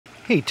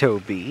Hey,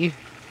 Toby.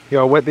 You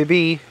all wet,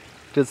 baby?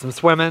 Did some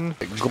swimming.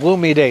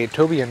 Gloomy day.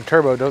 Toby and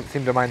Turbo don't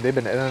seem to mind. They've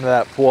been in and out of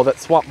that pool. That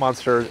swamp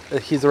monster,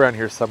 he's around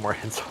here somewhere.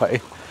 That's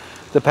why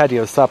the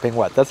patio's sopping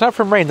wet. That's not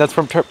from rain. That's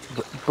from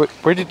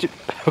where did you...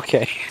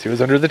 Okay. He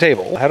was under the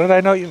table. How did I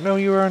know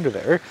you were under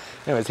there?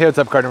 Anyways, hey, what's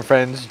up, garden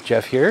friends?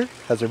 Jeff here.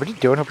 How's everybody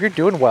doing? Hope you're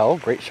doing well.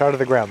 Great shot of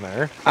the ground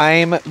there.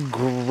 I'm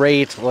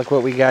great. Look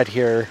what we got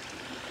here.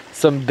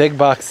 Some big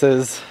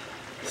boxes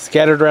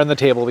scattered around the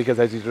table because,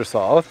 as you just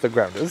saw, the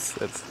ground is...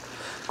 It's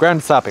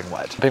ground sopping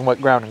wet. Sopping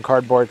wet ground and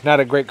cardboard. Not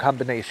a great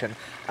combination.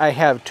 I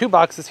have 2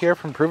 boxes here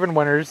from proven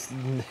winners.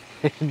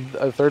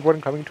 A third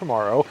one coming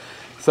tomorrow.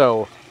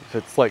 So... if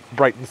it's like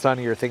bright and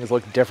sunny or things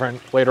look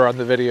different later on in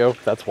the video,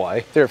 that's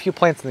why. There are a few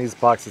plants in these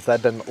boxes that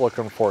I've been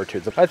looking forward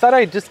to. I thought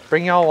I'd just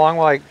bring y'all along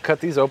while I cut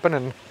these open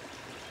and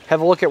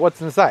have a look at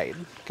what's inside.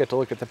 Get to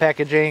look at the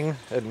packaging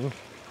and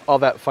all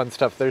that fun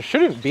stuff. There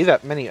shouldn't be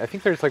that many. I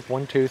think there's like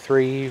 1, 2,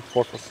 3,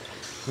 4,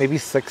 maybe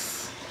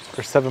 6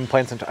 or 7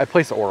 plants. I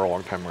placed an order a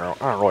long time ago.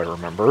 I don't really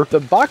remember.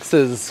 The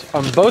boxes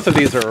on both of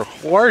these are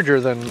larger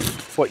than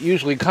what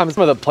usually comes.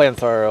 Some of the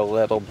plants are a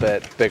little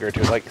bit bigger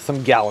too, like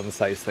some gallon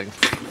size things.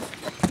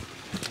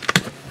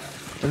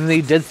 And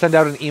they did send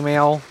out an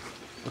email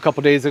a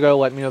couple days ago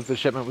letting me know if the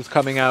shipment was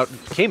coming out.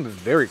 It came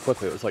very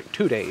quickly. It was like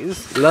 2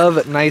 days.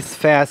 Love nice,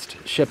 fast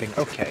shipping.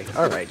 Okay,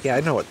 all right. Yeah, I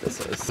know what this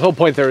is. The whole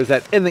point there is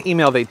that in the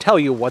email they tell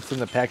you what's in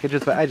the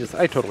packages, but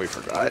I totally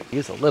forgot.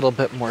 Use a little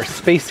bit more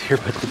space here,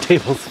 but the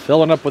table's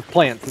filling up with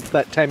plants. It's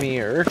that time of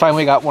year.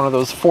 Finally got one of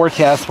those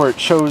forecasts where it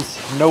shows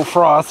no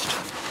frost.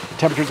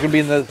 Temperature's gonna be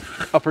in the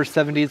upper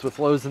 70s with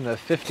lows in the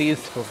 50s.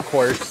 So of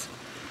course,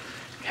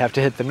 have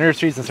to hit the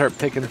nurseries and start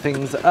picking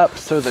things up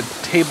so the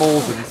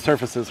tables and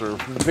surfaces are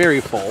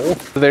very full.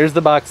 So there's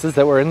the boxes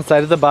that were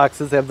inside of the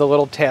boxes. They have the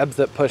little tabs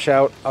that push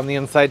out on the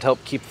inside to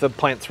help keep the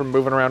plants from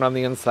moving around on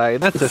the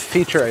inside. That's a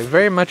feature I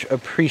very much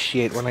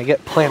appreciate when I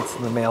get plants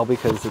in the mail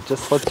because it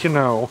just lets you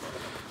know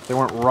they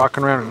weren't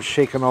rocking around and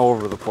shaking all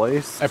over the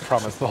place. I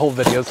promise the whole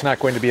video is not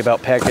going to be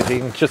about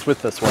packaging, just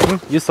with this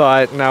one. You saw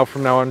it. Now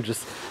from now on,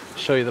 just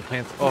show you the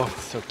plants. Oh,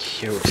 it's so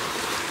cute.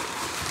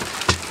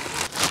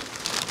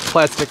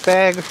 Plastic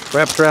bag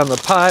wrapped around the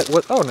pot.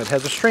 Oh, and it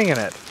has a string in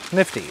it.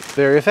 Nifty.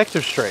 Very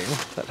effective string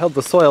that held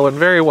the soil in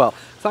very well.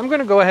 So I'm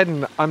going to go ahead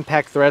and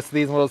unpack the rest of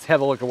these and we'll just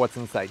have a look at what's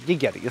inside. You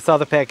get it. You saw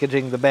the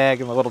packaging, the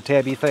bag, and the little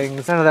tabby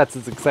things. None of that's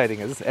as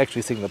exciting as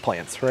actually seeing the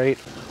plants, right?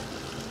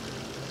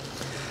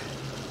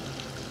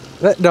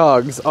 That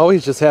dog's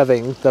always just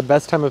having the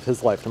best time of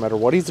his life, no matter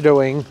what he's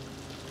doing.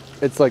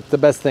 It's like the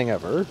best thing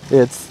ever.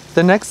 It's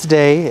the next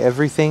day,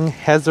 everything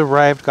has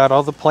arrived, got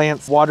all the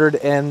plants watered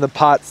and the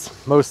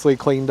pots mostly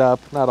cleaned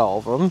up, not all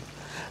of them.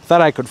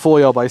 Thought I could fool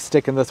y'all by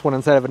sticking this one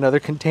inside of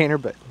another container,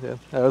 but yeah,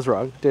 I was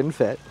wrong, didn't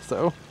fit,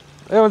 so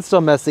that one's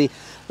still messy.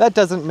 That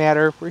doesn't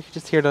matter, we're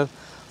just here to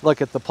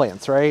look at the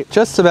plants, right?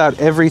 Just about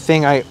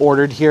everything I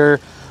ordered here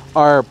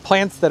are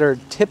plants that are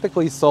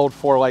typically sold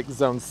for like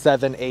zone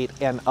 7, 8,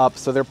 and up.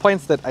 So they're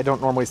plants that I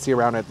don't normally see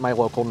around at my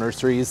local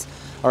nurseries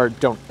or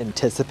don't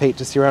anticipate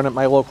to see around at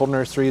my local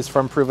nurseries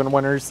from proven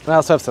winners. And I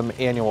also have some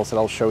annuals that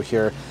I'll show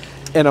here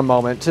in a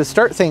moment. To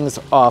start things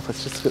off,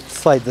 let's just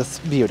slide this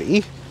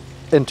beauty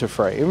into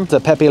frame. It's a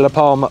Peppy le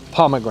Pom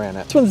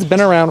Pomegranate. This one's been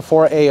around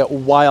for a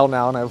while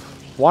now and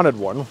I've wanted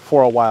one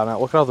for a while now.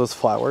 Look at all those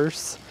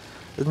flowers.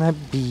 Isn't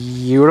that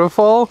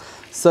beautiful?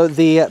 So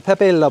the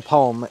Peppy le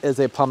Pom is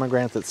a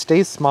pomegranate that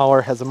stays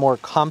smaller, has a more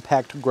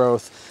compact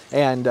growth,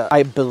 and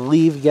I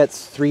believe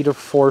gets 3 to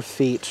 4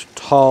 feet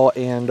tall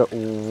and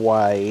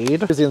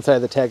wide. Here's the inside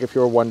of the tag if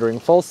you were wondering.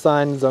 Full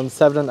sun, zone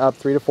 7 and up,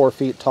 3 to 4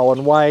 feet tall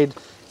and wide,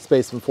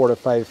 spaced from 4 to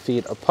 5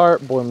 feet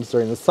apart, blooms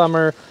during the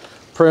summer,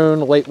 prune,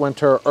 late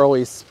winter,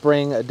 early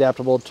spring,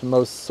 adaptable to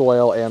most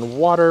soil and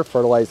water,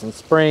 fertilizing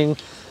spring.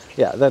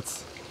 Yeah,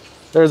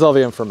 there's all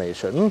the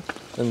information.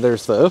 And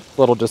there's the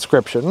little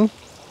description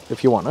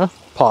if you want to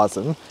pause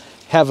and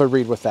have a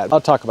read with that. I'll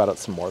talk about it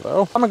some more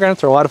though.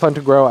 Pomegranates are a lot of fun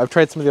to grow. I've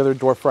tried some of the other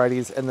dwarf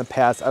varieties in the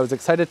past. I was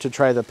excited to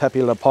try the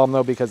Peppy le Pom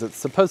though because it's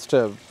supposed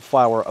to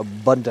flower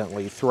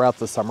abundantly throughout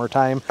the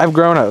summertime. I've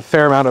grown a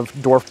fair amount of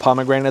dwarf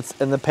pomegranates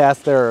in the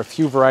past. There are a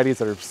few varieties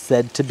that are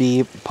said to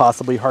be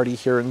possibly hardy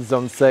here in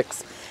zone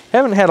 6.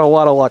 Haven't had a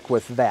lot of luck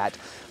with that.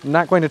 I'm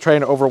not going to try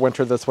and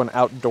overwinter this one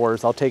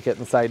outdoors. I'll take it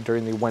inside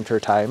during the winter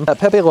time.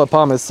 Peppy le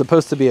Pom is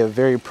supposed to be a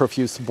very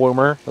profuse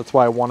bloomer. That's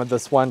why I wanted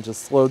this one.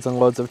 Just loads and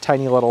loads of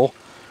tiny little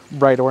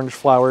bright orange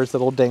flowers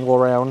that'll dangle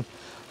around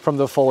from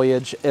the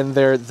foliage in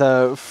there.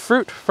 The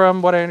fruit,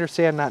 from what I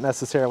understand, not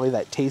necessarily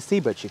that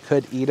tasty, but you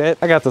could eat it.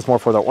 I got this more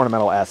for the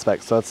ornamental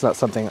aspect, so it's not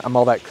something I'm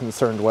all that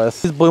concerned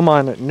with. These bloom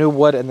on new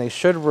wood, and they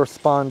should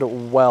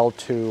respond well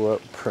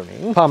to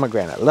pruning.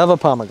 Pomegranate, love a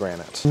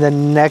pomegranate. And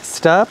then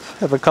next up,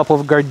 I have a couple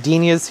of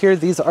gardenias here.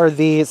 These are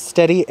the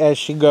steady as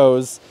she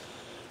goes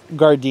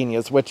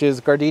gardenias, which is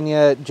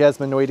Gardenia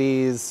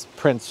jasminoides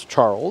Prince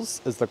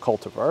Charles is the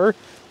cultivar.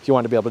 If you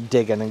want to be able to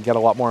dig in and get a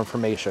lot more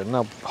information,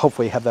 I'll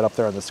hopefully have that up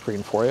there on the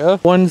screen for you.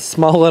 One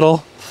small little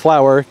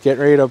flower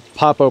getting ready to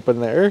pop open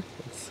there.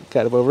 It's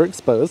kind of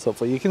overexposed,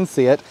 hopefully you can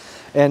see it.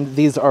 And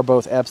these are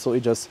both absolutely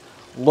just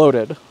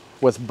loaded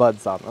with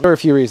buds on them. There are a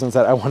few reasons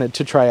that I wanted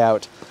to try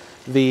out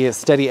the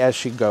Steady As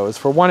She Goes.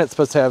 For one, it's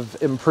supposed to have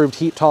improved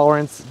heat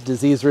tolerance,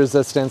 disease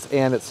resistance,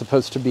 and it's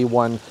supposed to be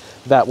one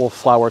that will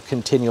flower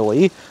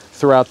continually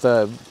throughout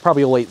the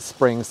probably late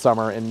spring,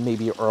 summer, and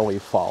maybe early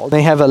fall.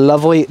 They have a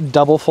lovely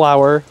double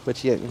flower,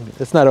 which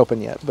it's not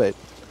open yet, but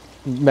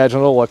imagine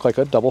it'll look like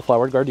a double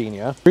flowered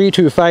gardenia. 3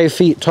 to 5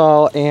 feet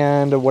tall,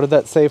 and what did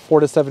that say?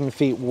 4 to 7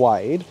 feet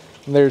wide.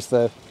 And there's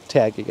the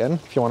tag again,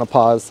 if you want to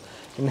pause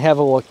and have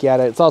a look at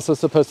it. It's also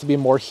supposed to be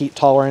more heat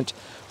tolerant,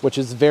 which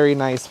is very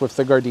nice with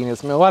the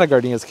gardenias. I mean, a lot of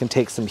gardenias can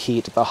take some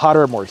heat. The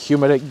hotter, more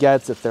humid it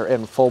gets, if they're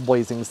in full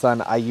blazing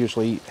sun, I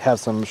usually have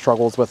some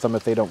struggles with them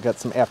if they don't get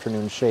some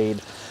afternoon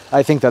shade.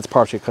 I think that's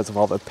partially because of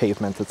all the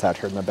pavement that's out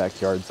here in the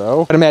backyard,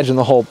 though. I'd imagine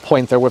the whole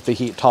point there with the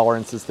heat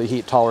tolerance is the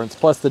heat tolerance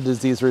plus the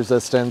disease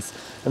resistance,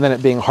 and then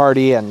it being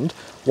hardy and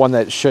one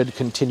that should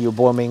continue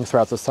blooming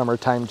throughout the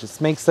summertime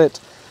just makes it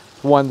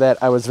one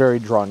that I was very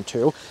drawn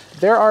to.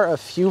 There are a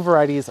few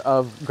varieties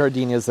of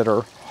gardenias that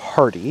are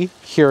hardy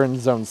here in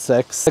zone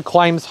 6. The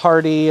climb's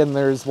hardy, and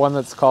there's one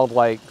that's called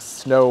like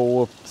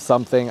snow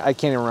something. I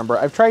can't even remember.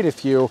 I've tried a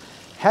few,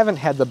 haven't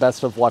had the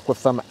best of luck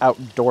with them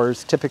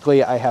outdoors.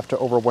 Typically I have to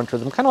overwinter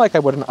them, kind of like I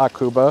would an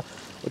akuba,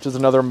 which is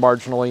another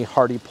marginally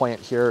hardy plant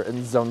here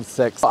in zone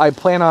 6. I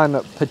plan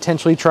on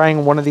potentially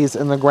trying one of these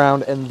in the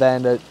ground and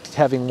then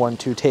having one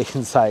to take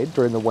inside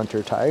during the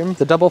winter time.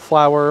 The double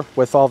flower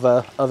with all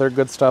the other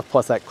good stuff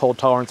plus that cold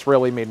tolerance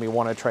really made me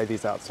want to try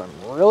these out. So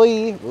I'm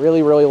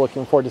really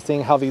looking forward to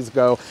seeing how these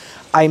go.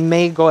 I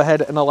may go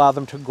ahead and allow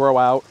them to grow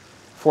out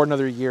for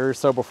another year or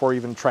so before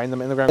even trying them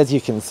in the ground. As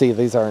you can see,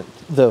 these aren't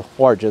the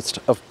largest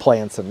of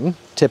plants, and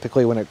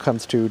typically when it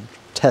comes to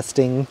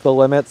testing the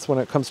limits when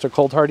it comes to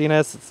cold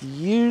hardiness, it's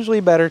usually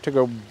better to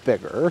go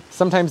bigger.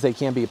 Sometimes they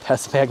can be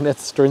pest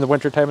magnets during the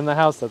winter time in the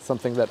house. That's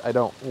something that I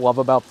don't love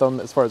about them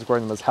as far as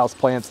growing them as house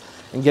plants,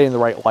 and getting the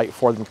right light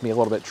for them can be a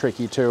little bit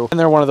tricky too. And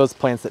they're one of those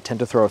plants that tend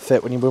to throw a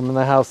fit when you move them in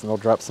the house, and they'll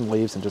drop some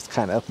leaves and just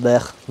kind of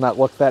not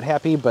look that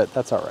happy, but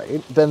that's all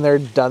right. Then they're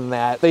done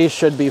that. They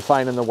should be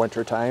fine in the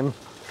winter time.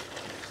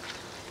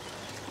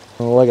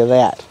 Look at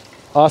that.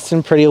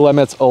 Austin Pretty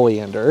Limits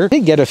Oleander. I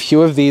did get a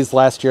few of these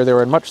last year. They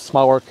were in much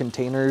smaller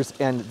containers,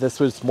 and this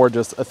was more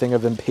just a thing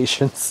of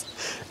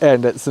impatience.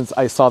 And since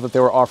I saw that they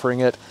were offering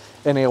it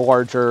in a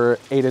larger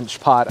 8-inch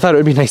pot, I thought it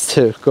would be nice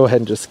to go ahead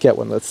and just get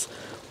one that's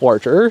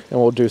larger, and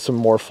we'll do some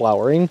more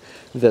flowering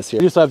this year.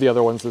 We used to have the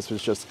other ones. This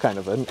was just kind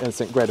of an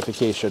instant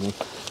gratification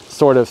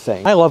sort of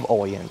thing. I love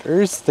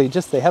oleanders.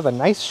 They have a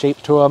nice shape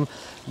to them.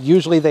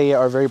 Usually they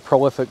are very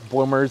prolific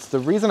bloomers. The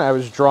reason I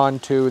was drawn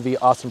to the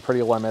Austin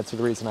Pretty Limits, or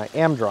the reason I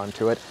am drawn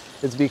to it,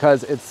 is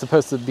because it's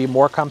supposed to be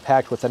more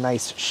compact with a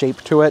nice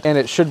shape to it, and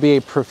it should be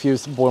a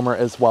profuse bloomer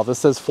as well. This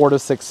says 4 to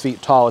 6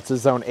 feet tall. It's a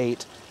zone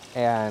 8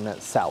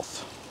 and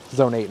south.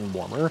 Zone 8 and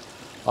warmer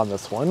on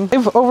this one.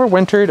 I've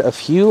overwintered a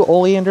few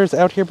oleanders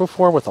out here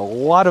before with a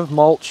lot of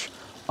mulch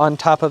on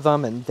top of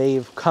them, and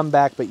they've come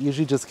back, but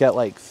usually just get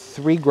like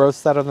 3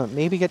 growths out of them,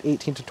 maybe get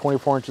 18 to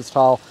 24 inches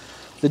tall.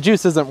 The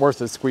juice isn't worth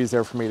the squeeze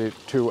there for me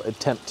to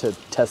attempt to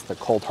test the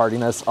cold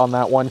hardiness on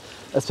that one,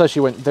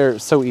 especially when they're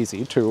so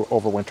easy to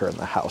overwinter in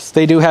the house.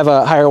 They do have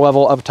a higher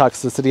level of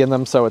toxicity in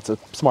them, so it's a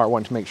smart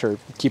one to make sure,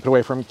 keep it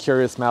away from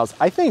curious mouths.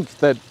 I think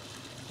that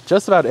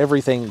just about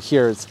everything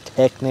here is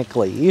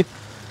technically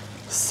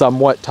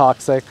somewhat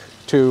toxic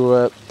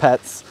to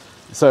pets,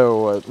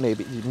 so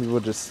maybe we will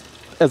just,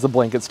 as a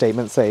blanket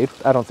statement, say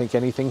I don't think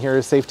anything here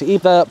is safe to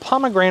eat. The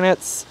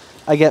pomegranates,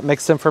 I get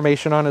mixed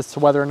information on as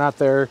to whether or not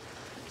they're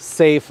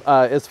safe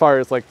as far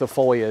as like the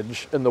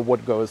foliage and the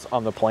wood goes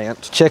on the plant.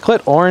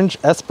 Chicklet Orange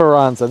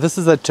Esperanza. This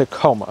is a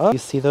Tacoma. You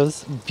see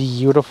those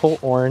beautiful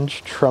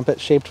orange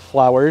trumpet-shaped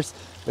flowers,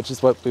 which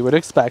is what we would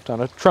expect on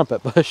a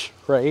trumpet bush,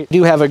 right? I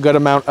do have a good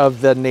amount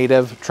of the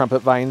native trumpet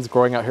vines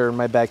growing out here in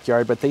my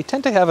backyard, but they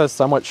tend to have a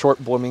somewhat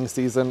short blooming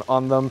season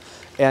on them,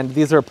 and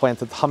these are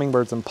plants that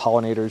hummingbirds and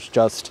pollinators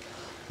just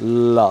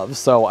love.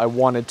 So I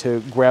wanted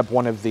to grab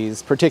one of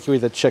these, particularly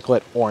the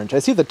Chicklet Orange. I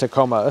see the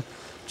Tacoma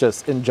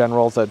just in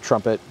general, the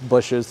trumpet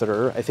bushes that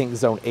are, I think,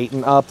 zone 8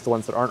 and up, the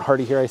ones that aren't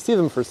hardy here. I see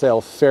them for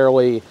sale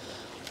fairly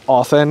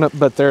often,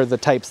 but they're the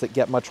types that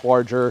get much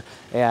larger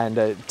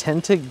and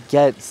tend to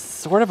get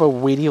sort of a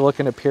weedy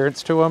looking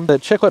appearance to them. The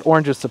Chicklet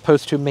Orange is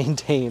supposed to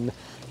maintain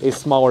a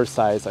smaller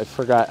size. I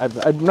forgot.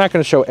 I'm not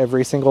going to show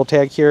every single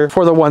tag here.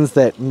 For the ones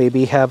that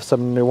maybe have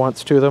some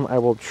nuance to them, I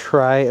will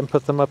try and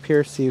put them up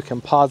here so you can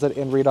pause it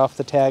and read off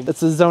the tag.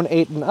 It's a zone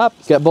 8 and up.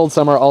 Get bold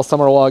summer all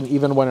summer long,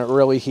 even when it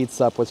really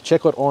heats up, with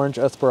Chicklet Orange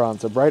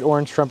Esperanza. Bright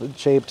orange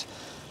trumpet-shaped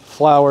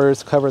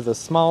flowers cover the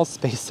small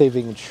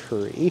space-saving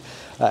tree.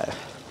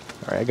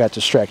 All right, I got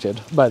distracted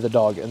by the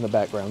dog in the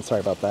background. Sorry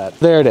about that.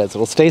 There it is.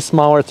 It'll stay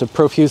smaller. It's a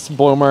profuse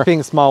bloomer.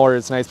 Being smaller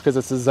is nice because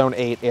it's a zone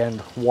 8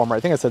 and warmer. I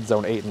think I said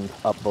zone 8 and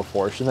up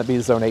before. Shouldn't that be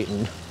zone 8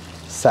 and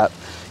set?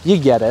 You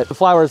get it. The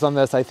flowers on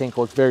this, I think,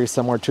 look very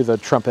similar to the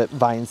trumpet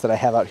vines that I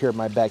have out here in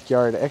my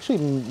backyard. Actually,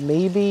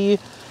 maybe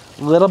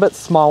a little bit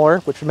smaller,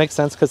 which would make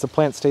sense because the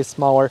plant stays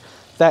smaller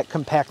that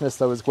compactness,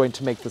 though, is going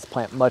to make this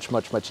plant much,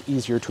 much, much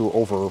easier to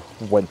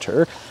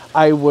overwinter.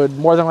 I would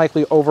more than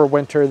likely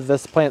overwinter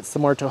this plant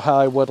similar to how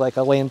I would like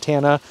a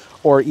lantana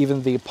or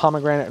even the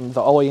pomegranate and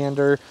the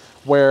oleander,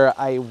 where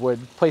I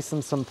would place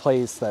them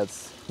someplace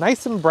that's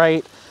nice and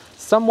bright,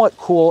 somewhat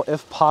cool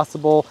if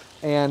possible,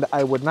 and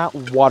I would not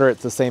water it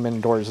the same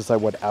indoors as I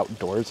would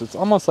outdoors. It's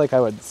almost like I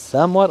would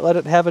somewhat let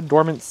it have a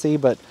dormancy,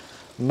 but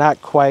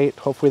not quite.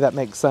 Hopefully that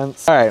makes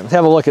sense. All right, let's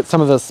have a look at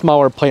some of the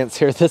smaller plants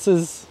here. This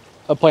is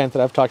a plant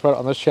that I've talked about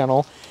on this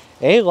channel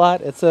a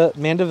lot. It's a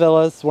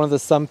Mandevilla. It's one of the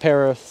some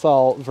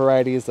Parasol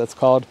varieties that's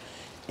called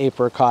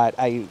Apricot.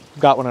 I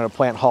got one at a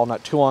plant haul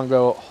not too long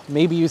ago.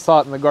 Maybe you saw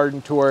it in the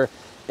garden tour.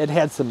 It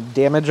had some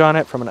damage on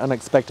it from an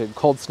unexpected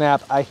cold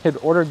snap. I had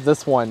ordered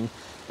this one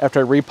after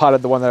I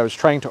repotted the one that I was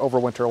trying to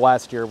overwinter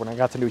last year when I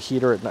got the new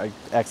heater and I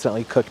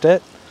accidentally cooked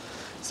it.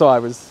 So I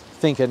was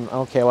thinking,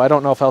 okay, well, I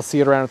don't know if I'll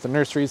see it around at the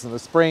nurseries in the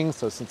spring.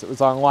 So since it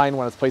was online,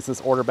 when I placed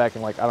this order back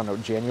in like, I don't know,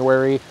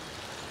 January,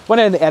 went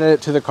ahead and added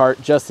it to the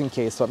cart just in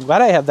case. So I'm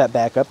glad I have that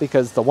backup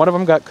because the one of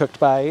them got cooked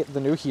by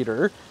the new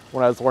heater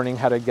when I was learning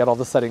how to get all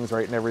the settings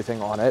right and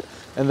everything on it.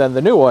 And then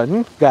the new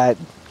one got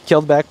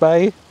killed back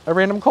by a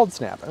random cold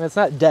snap. I mean, it's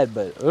not dead,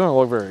 but it don't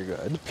look very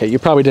good. Okay, you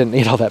probably didn't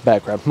need all that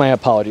background. My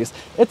apologies.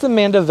 It's a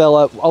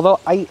Mandevilla, although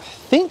I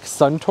think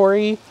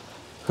Suntory,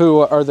 who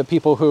are the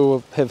people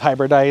who have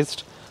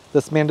hybridized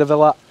this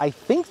Mandevilla, I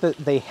think that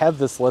they have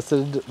this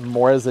listed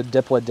more as a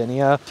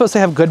Dipladenia. It's supposed to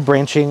have good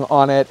branching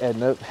on it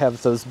and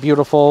have those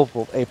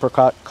beautiful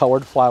apricot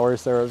colored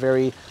flowers. They're a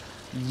very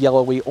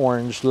yellowy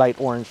orange,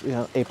 light orange,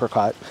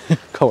 apricot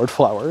colored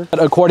flower.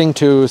 But according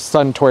to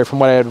Suntory, from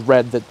what I had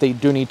read, that they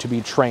do need to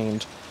be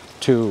trained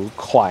to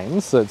climb.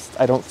 So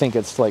I don't think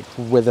it's like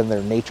within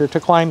their nature to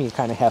climb. You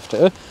kind of have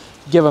to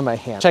give them a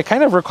hand. Which I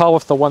kind of recall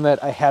with the one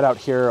that I had out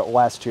here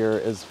last year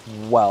as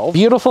well.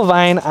 Beautiful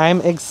vine.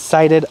 I'm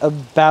excited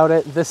about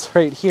it. This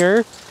right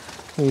here,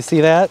 can you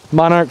see that?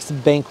 Monarch's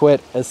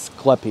Banquet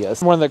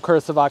Asclepias. One of the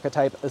curassavica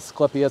type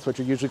Asclepias, which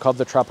are usually called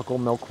the tropical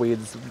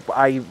milkweeds.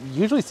 I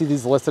usually see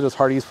these listed as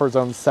hardies for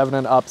zone 7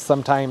 and up.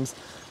 Sometimes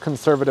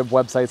conservative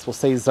websites will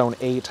say zone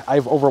 8.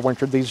 I've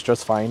overwintered these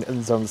just fine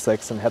in zone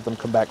 6 and had them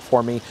come back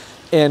for me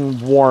in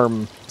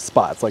warm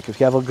spots. Like if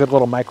you have a good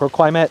little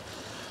microclimate,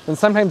 and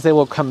sometimes they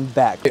will come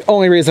back. The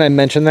only reason I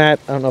mention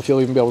that, I don't know if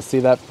you'll even be able to see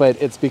that, but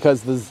it's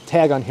because the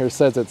tag on here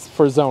says it's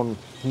for zone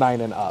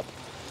 9 and up.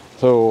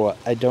 So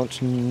I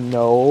don't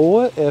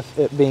know if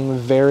it being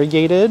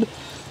variegated,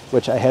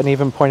 which I hadn't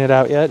even pointed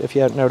out yet, if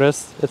you hadn't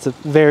noticed. It's a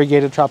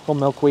variegated tropical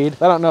milkweed.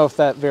 I don't know if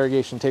that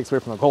variegation takes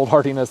away from the cold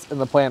hardiness in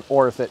the plant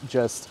or if it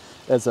just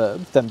is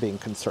them being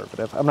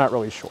conservative. I'm not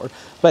really sure.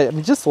 But I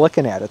mean, just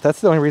looking at it,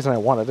 that's the only reason I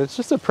want it. It's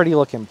just a pretty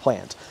looking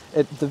plant.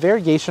 The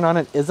variegation on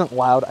it isn't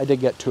loud. I did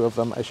get 2 of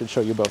them. I should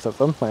show you both of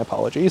them. My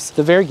apologies.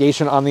 The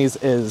variegation on these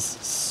is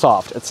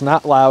soft. It's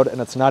not loud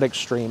and it's not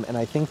extreme. And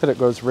I think that it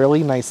goes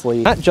really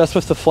nicely, not just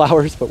with the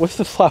flowers, but with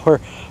the flower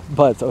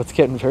buds. Oh, it's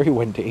getting very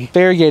windy.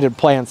 Variegated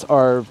plants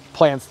are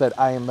plants that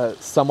I am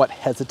somewhat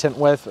hesitant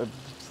with.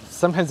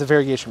 Sometimes the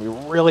variegation can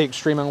be really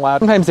extreme and loud.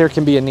 Sometimes there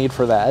can be a need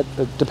for that.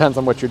 It depends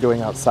on what you're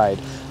doing outside.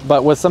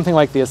 But with something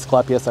like the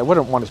Asclepias, I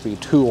wouldn't want it to be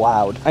too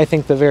loud. I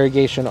think the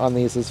variegation on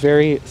these is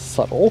very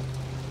subtle.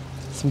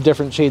 Some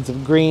different shades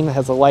of green,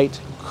 has a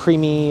light,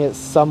 creamy,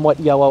 somewhat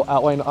yellow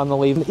outline on the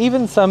leaf, and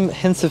even some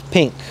hints of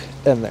pink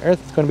in there.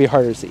 It's going to be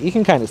harder to see. You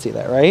can kind of see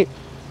that, right?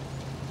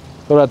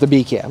 What about the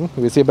bee cam?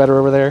 Can we see it better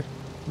over there?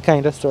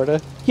 Kind of, sort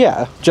of.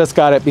 Yeah, just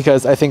got it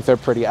because I think they're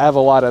pretty. I have a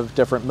lot of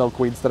different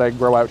milkweeds that I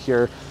grow out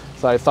here,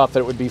 so I thought that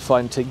it would be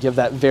fun to give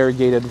that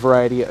variegated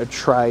variety a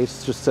try,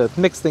 just to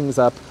mix things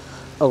up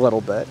a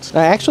little bit.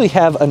 I actually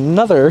have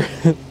another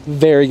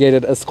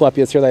variegated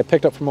Asclepias here that I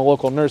picked up from a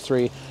local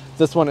nursery.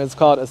 This one is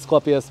called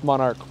Asclepias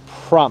Monarch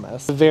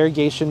Promise. The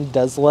variegation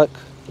does look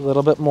a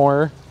little bit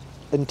more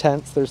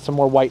intense. There's some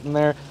more white in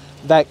there.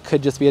 That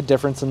could just be a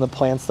difference in the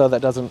plants, though.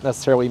 That doesn't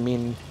necessarily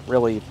mean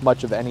really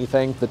much of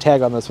anything. The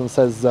tag on this one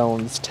says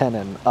zones 10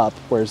 and up,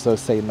 whereas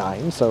those say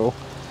 9. So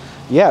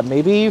yeah,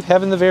 maybe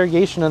having the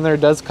variegation in there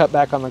does cut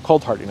back on the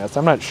cold hardiness.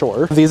 I'm not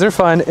sure. These are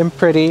fun and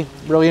pretty.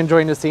 Really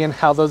enjoying to seeing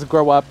how those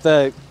grow up.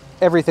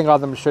 Everything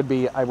on them should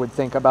be, I would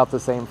think, about the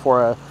same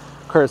for a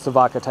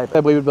curassavica type. I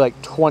believe it would be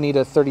like 20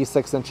 to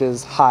 36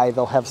 inches high.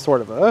 They'll have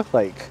sort of a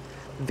like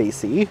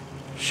vasey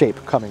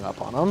shape coming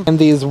up on them. And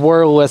these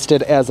were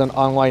listed as an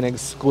online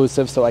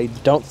exclusive, so I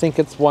don't think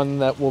it's one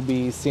that will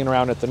be seen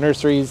around at the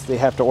nurseries. They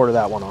have to order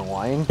that one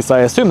online. So I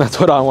assume that's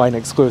what online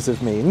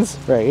exclusive means,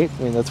 right?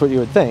 I mean, that's what you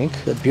would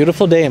think. A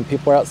beautiful day and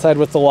people are outside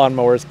with the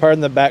lawnmowers. Pardon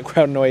the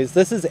background noise.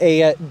 This is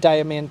a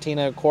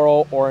Diamantina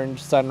Coral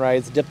Orange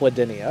Sunrise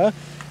Dipladenia.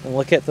 And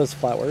look at those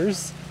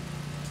flowers.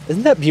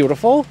 Isn't that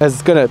beautiful? I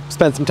was gonna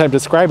spend some time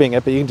describing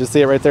it, but you can just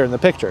see it right there in the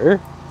picture.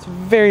 It's a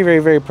very, very,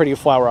 very pretty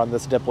flower on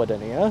this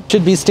Dipladenia.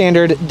 Should be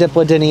standard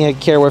Dipladenia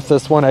care with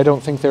this one. I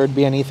don't think there would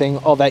be anything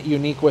all that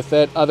unique with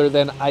it, other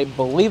than I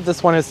believe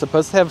this one is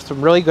supposed to have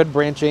some really good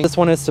branching. This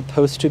one is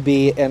supposed to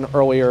be an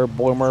earlier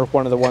bloomer,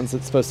 one of the ones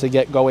that's supposed to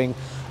get going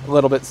a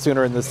little bit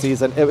sooner in the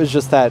season. It was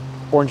just that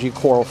orangey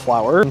coral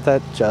flower. Isn't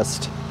that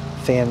just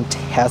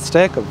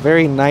fantastic. A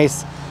very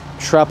nice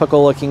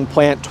tropical looking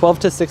plant, 12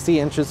 to 60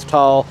 inches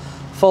tall,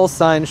 full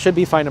sun, should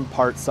be fine in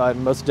part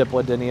sun. Most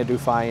Dipladenia do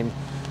fine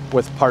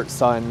with part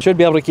sun. Should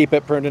be able to keep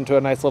it pruned into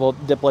a nice little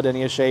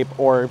Dipladenia shape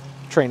or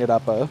train it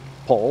up a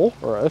pole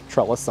or a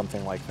trellis,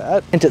 something like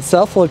that. Plant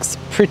itself looks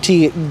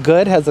pretty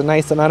good, has a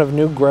nice amount of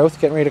new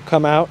growth getting ready to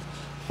come out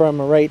from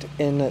right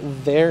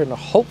in there, and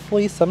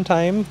hopefully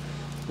sometime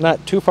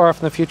not too far off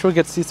in the future we'll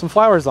get to see some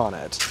flowers on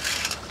it.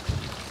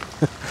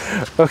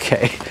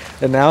 Okay,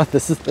 and now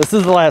this is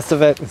the last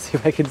of it. Let's see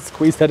if I can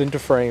squeeze that into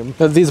frame.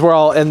 These were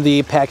all in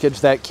the package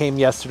that came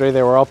yesterday.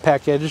 They were all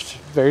packaged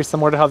very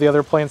similar to how the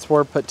other plants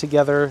were put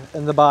together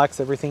in the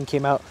box. Everything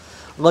came out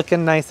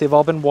looking nice. They've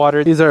all been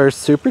watered. These are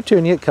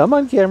Supertunia. Come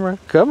on, camera.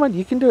 Come on,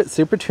 you can do it.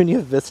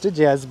 Supertunia Vista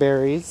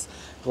Jazzberries.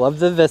 Love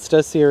the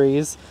Vista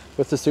series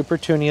with the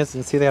Supertunias.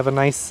 And see they have a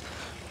nice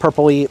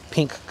purpley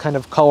pink kind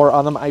of color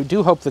on them. I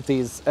do hope that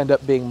these end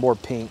up being more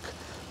pink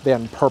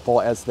than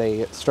purple as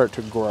they start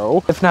to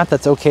grow. If not,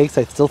 that's okay, because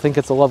I still think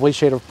it's a lovely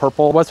shade of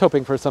purple. I was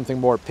hoping for something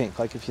more pink.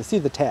 Like if you see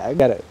the tag,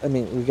 got it. I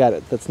mean, we got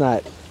it. That's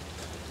not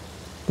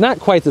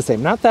quite the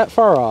same. Not that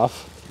far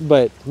off,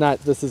 but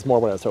this is more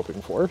what I was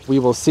hoping for. We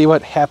will see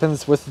what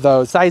happens with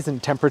those. Size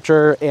and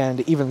temperature and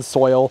even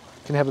soil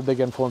can have a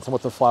big influence on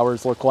what the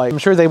flowers look like. I'm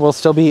sure they will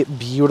still be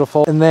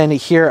beautiful. And then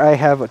here I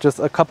have just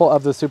a couple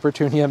of the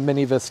Supertunia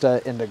Mini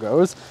Vista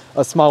Indigos,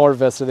 a smaller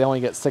Vista. They only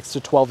get 6 to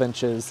 12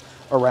 inches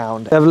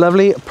around. They have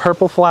lovely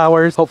purple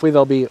flowers. Hopefully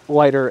they'll be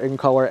lighter in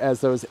color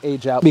as those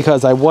age out,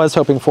 because I was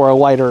hoping for a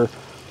lighter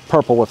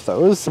purple with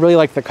those. I really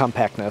like the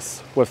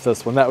compactness with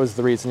this one. That was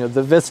the reason. You know,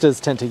 the Vistas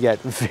tend to get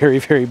very,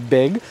 very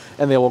big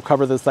and they will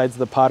cover the sides of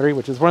the pottery,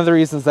 which is one of the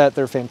reasons that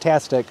they're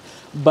fantastic.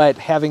 But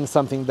having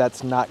something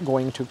that's not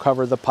going to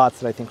cover the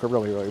pots that I think are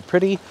really, really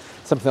pretty,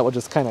 something that will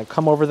just kind of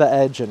come over the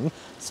edge and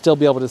still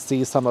be able to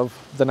see some of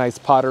the nice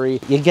pottery.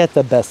 You get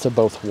the best of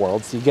both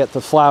worlds. You get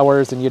the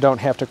flowers and you don't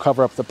have to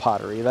cover up the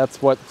pottery.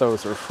 That's what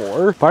those are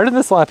for. Pardon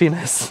the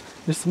sloppiness.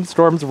 There's some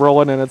storms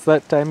rolling and it's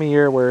that time of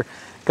year where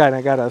kind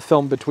of got to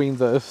film between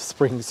the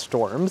spring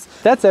storms.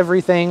 That's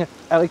everything.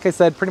 Like I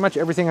said, pretty much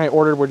everything I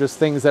ordered were just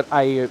things that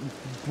I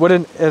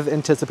wouldn't have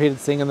anticipated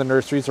seeing in the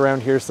nurseries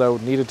around here, so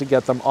needed to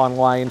get them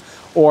online,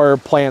 or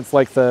plants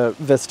like the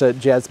Vista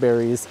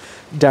Jazzberries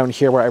down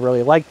here where I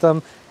really like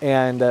them.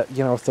 And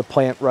you know, if the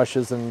plant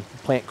rushes and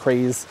plant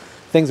craze,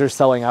 things are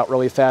selling out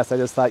really fast. I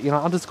just thought, you know,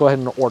 I'll just go ahead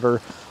and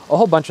order a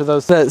whole bunch of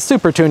those. The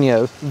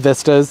Supertunia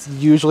Vistas,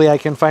 usually I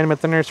can find them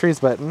at the nurseries,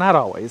 but not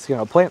always. You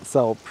know, plants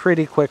sell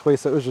pretty quickly,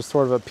 so it was just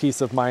sort of a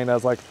peace of mind. I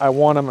was like, I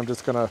want them, I'm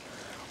just gonna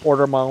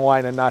order them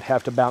online and not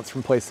have to bounce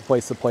from place to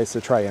place to place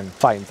to try and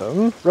find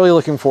them. Really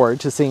looking forward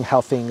to seeing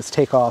how things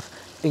take off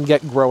and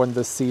get growing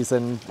this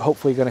season.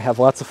 Hopefully going to have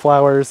lots of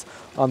flowers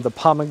on the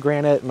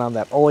pomegranate and on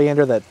that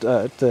oleander, that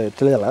the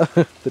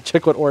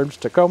Chicklet orange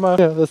Tacoma.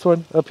 Yeah, this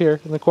one up here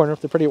in the corner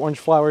with the pretty orange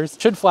flowers.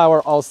 Should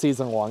flower all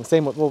season long.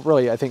 Same with, well,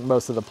 really, I think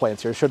most of the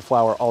plants here should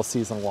flower all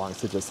season long.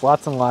 So just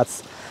lots and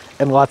lots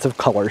and lots of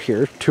color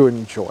here to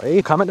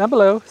enjoy. Comment down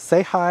below,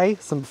 say hi,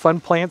 some fun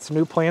plants,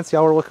 new plants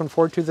y'all are looking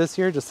forward to this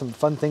year, just some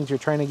fun things you're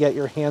trying to get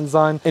your hands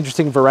on,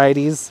 interesting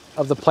varieties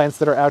of the plants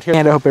that are out here.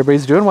 And I hope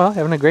everybody's doing well,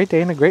 having a great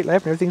day and a great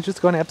life, and everything's just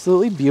going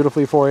absolutely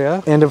beautifully for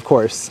you. And of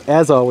course,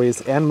 as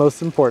always, and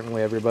most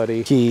importantly,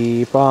 everybody,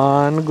 keep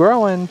on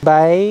growing.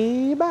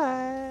 Bye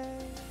bye.